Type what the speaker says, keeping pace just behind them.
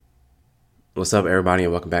What's up, everybody,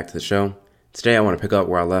 and welcome back to the show. Today, I want to pick up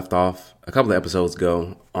where I left off a couple of episodes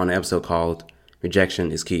ago on an episode called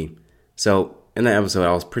Rejection is Key. So, in that episode,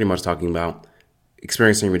 I was pretty much talking about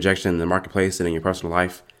experiencing rejection in the marketplace and in your personal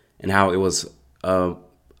life and how it was a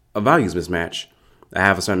values mismatch. I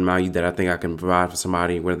have a certain value that I think I can provide for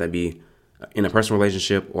somebody, whether that be in a personal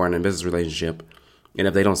relationship or in a business relationship. And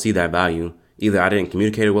if they don't see that value, either I didn't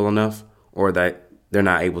communicate it well enough or that they're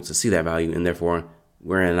not able to see that value, and therefore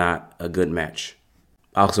we're not a good match.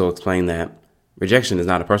 I also explained that rejection is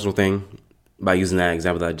not a personal thing by using that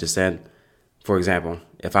example that I just said. For example,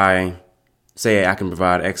 if I say I can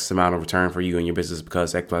provide X amount of return for you in your business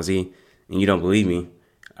because XYZ, and you don't believe me,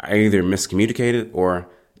 I either miscommunicated or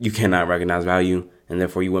you cannot recognize value, and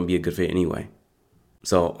therefore you wouldn't be a good fit anyway.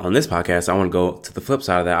 So on this podcast, I want to go to the flip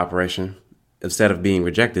side of that operation. Instead of being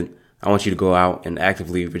rejected, I want you to go out and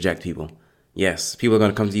actively reject people. Yes, people are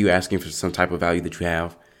going to come to you asking for some type of value that you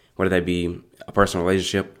have, whether that be a personal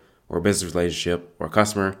relationship or a business relationship or a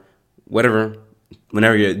customer, whatever.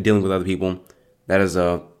 Whenever you're dealing with other people, that is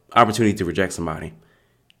a opportunity to reject somebody.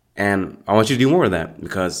 And I want you to do more of that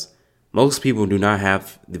because most people do not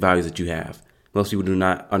have the values that you have. Most people do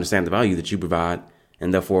not understand the value that you provide,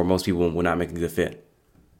 and therefore most people will not make a good fit.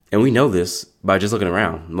 And we know this by just looking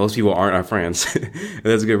around. Most people aren't our friends.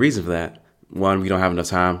 There's a good reason for that. One, we don't have enough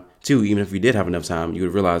time. Two, even if we did have enough time, you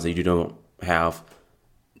would realize that you don't have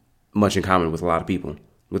much in common with a lot of people,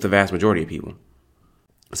 with the vast majority of people.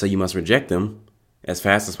 So you must reject them as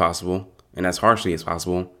fast as possible and as harshly as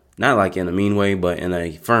possible, not like in a mean way, but in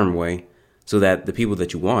a firm way, so that the people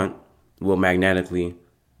that you want will magnetically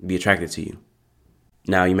be attracted to you.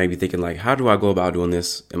 Now, you may be thinking, like, how do I go about doing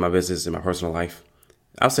this in my business, in my personal life?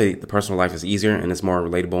 I'll say the personal life is easier and it's more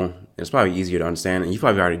relatable. It's probably easier to understand. And you've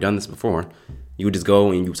probably already done this before. You would just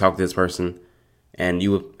go and you talk to this person and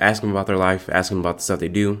you would ask them about their life, ask them about the stuff they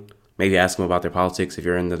do, maybe ask them about their politics if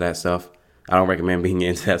you're into that stuff. I don't recommend being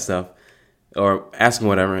into that stuff. Or ask them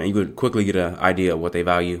whatever, and you would quickly get an idea of what they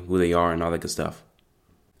value, who they are, and all that good stuff.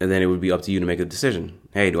 And then it would be up to you to make a decision.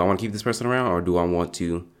 Hey, do I want to keep this person around or do I want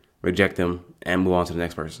to reject them and move on to the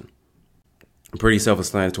next person? Pretty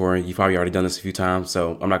self-explanatory. You've probably already done this a few times,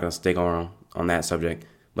 so I'm not going to stick on that subject.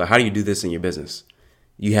 But how do you do this in your business?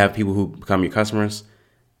 You have people who become your customers.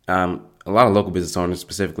 A lot of local business owners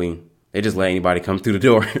specifically, they just let anybody come through the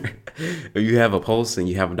door. If you have a pulse and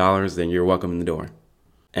you have dollars, then you're welcome in the door.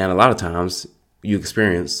 And a lot of times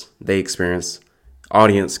they experience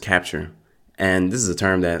audience capture. And this is a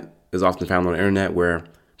term that is often found on the internet where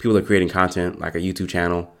people are creating content like a YouTube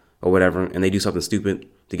channel or whatever, and they do something stupid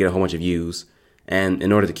to get a whole bunch of views. And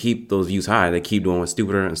in order to keep those views high, they keep doing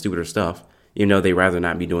stupider and stupider stuff, even though they'd rather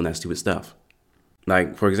not be doing that stupid stuff.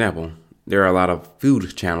 Like, for example, there are a lot of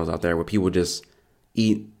food channels out there where people just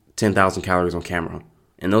eat 10,000 calories on camera.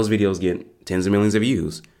 And those videos get tens of millions of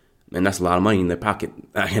views. And that's a lot of money in their pocket.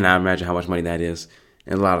 I cannot imagine how much money that is.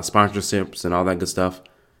 And a lot of sponsorships and all that good stuff.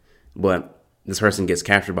 But this person gets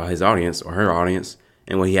captured by his audience or her audience.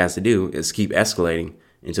 And what he has to do is keep escalating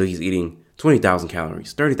until he's eating 20,000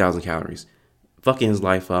 calories, 30,000 calories, fucking his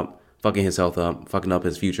life up, fucking his health up, fucking up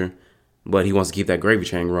his future. But he wants to keep that gravy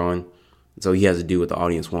train growing, so he has to do what the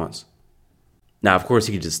audience wants. Now, of course,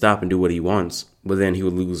 he could just stop and do what he wants, but then he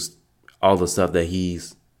would lose all the stuff that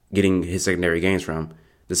he's getting his secondary gains from.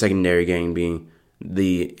 The secondary gain being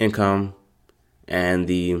the income and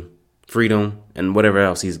the freedom and whatever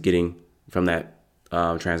else he's getting from that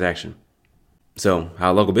transaction. So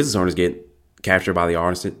how local business owners get captured by the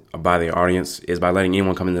audience is by letting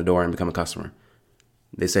anyone come in the door and become a customer.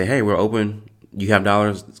 They say, hey, we're open. You have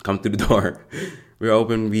dollars, come through the door. We're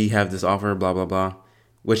open. We have this offer, blah, blah, blah.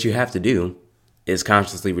 What you have to do is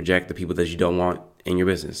consciously reject the people that you don't want in your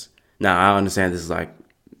business. Now, I understand this is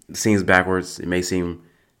seems backwards. It may seem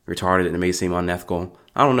retarded. It may seem unethical.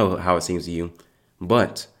 I don't know how it seems to you,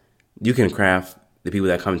 but you can craft the people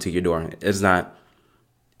that come to your door. It's not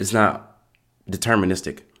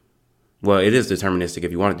deterministic. Well, it is deterministic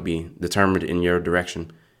if you want it to be determined in your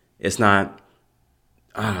direction. It's not,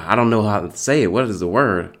 I don't know how to say it. What is the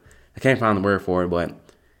word? I can't find the word for it, but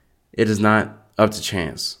it is not up to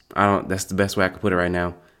chance. That's the best way I could put it right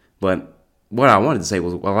now. But what I wanted to say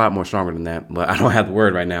was a lot more stronger than that, but I don't have the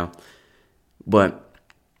word right now. But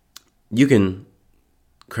you can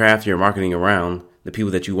craft your marketing around the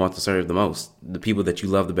people that you want to serve the most, the people that you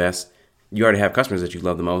love the best. You already have customers that you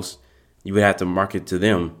love the most. You would have to market to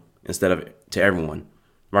them instead of to everyone.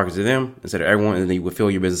 Market to them instead of everyone, and then you would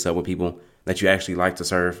fill your business up with people that you actually like to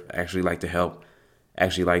serve, actually like to help,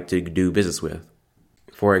 actually like to do business with.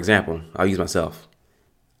 For example, I'll use myself.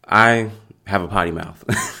 I have a potty mouth.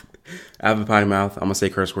 I have a potty mouth. I'm going to say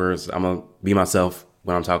curse words. I'm going to be myself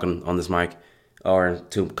when I'm talking on this mic or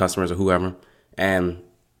to customers or whoever. And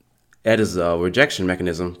that is a rejection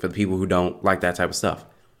mechanism for the people who don't like that type of stuff.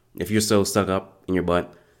 If you're so stuck up in your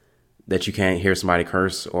butt that you can't hear somebody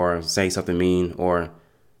curse or say something mean or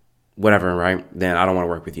whatever, right, then I don't want to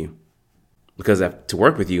work with you. Because to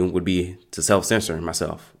work with you would be to self-censor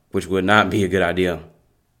myself, which would not be a good idea,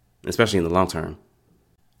 especially in the long term.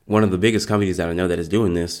 One of the biggest companies that I know that is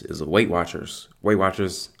doing this is Weight Watchers. Weight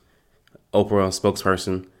Watchers, Oprah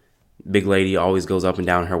spokesperson, big lady, always goes up and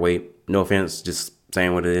down her weight. No offense, just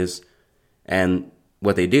saying what it is. And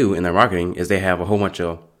what they do in their marketing is they have a whole bunch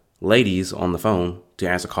of ladies on the phone to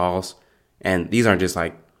answer calls. And these aren't just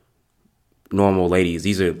like normal ladies.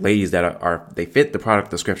 These are ladies that they fit the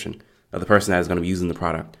product description of the person that is going to be using the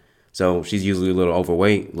product. So she's usually a little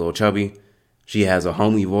overweight, a little chubby. She has a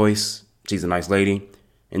homely voice. She's a nice lady.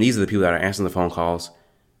 And these are the people that are answering the phone calls,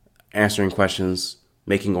 answering questions,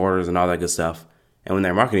 making orders, and all that good stuff. And when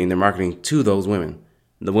they're marketing to those women,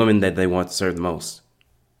 the women that they want to serve the most.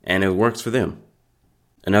 And it works for them.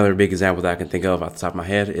 Another big example that I can think of off the top of my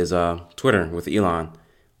head is Twitter with Elon.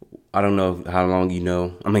 I don't know how long you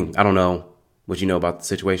know. I don't know what you know about the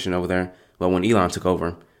situation over there. But when Elon took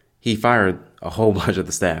over, he fired a whole bunch of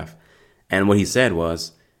the staff. And what he said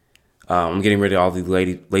was, I'm getting rid of all these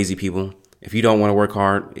lazy people. If you don't want to work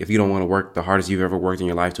hard, if you don't want to work the hardest you've ever worked in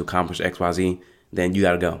your life to accomplish XYZ, then you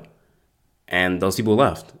got to go. And those people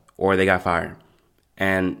left or they got fired.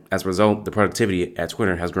 And as a result, the productivity at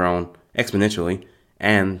Twitter has grown exponentially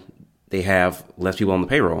and they have less people on the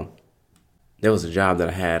payroll. There was a job that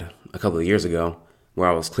I had a couple of years ago where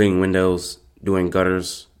I was cleaning windows, doing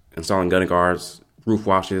gutters, installing gutter guards, roof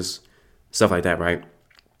washes, stuff like that, right?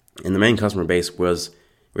 And the main customer base was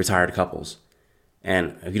retired couples.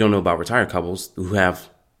 And if you don't know about retired couples who have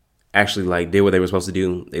actually did what they were supposed to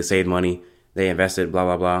do, they saved money, they invested, blah,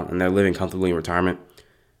 blah, blah, and they're living comfortably in retirement,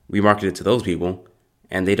 we marketed to those people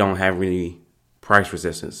and they don't have really price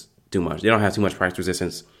resistance too much. They don't have too much price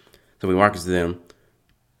resistance. So we market to them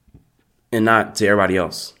and not to everybody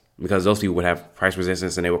else because those people would have price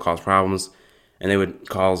resistance and they would cause problems and they would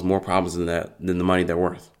cause more problems than the money they're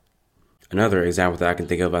worth. Another example that I can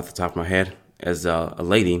think of off the top of my head is a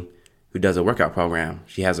lady who does a workout program.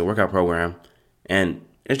 She has a workout program, and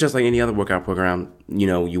it's just like any other workout program. You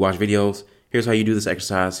know, you watch videos. Here's how you do this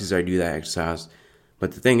exercise. Here's how you do that exercise.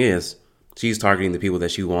 But the thing is, she's targeting the people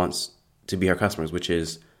that she wants to be her customers, which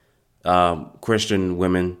is Christian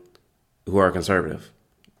women who are conservative.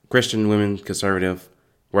 Christian women, conservative,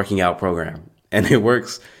 working out program. And it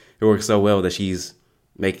works so well that she's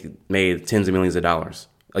made tens of millions of dollars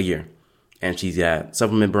a year. And she's got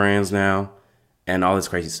supplement brands now and all this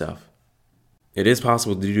crazy stuff. It is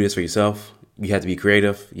possible to do this for yourself. You have to be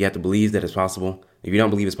creative. You have to believe that it's possible. If you don't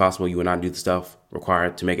believe it's possible, you will not do the stuff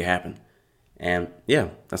required to make it happen. And yeah,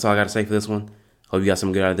 that's all I got to say for this one. Hope you got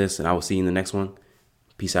something good out of this, and I will see you in the next one.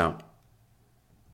 Peace out.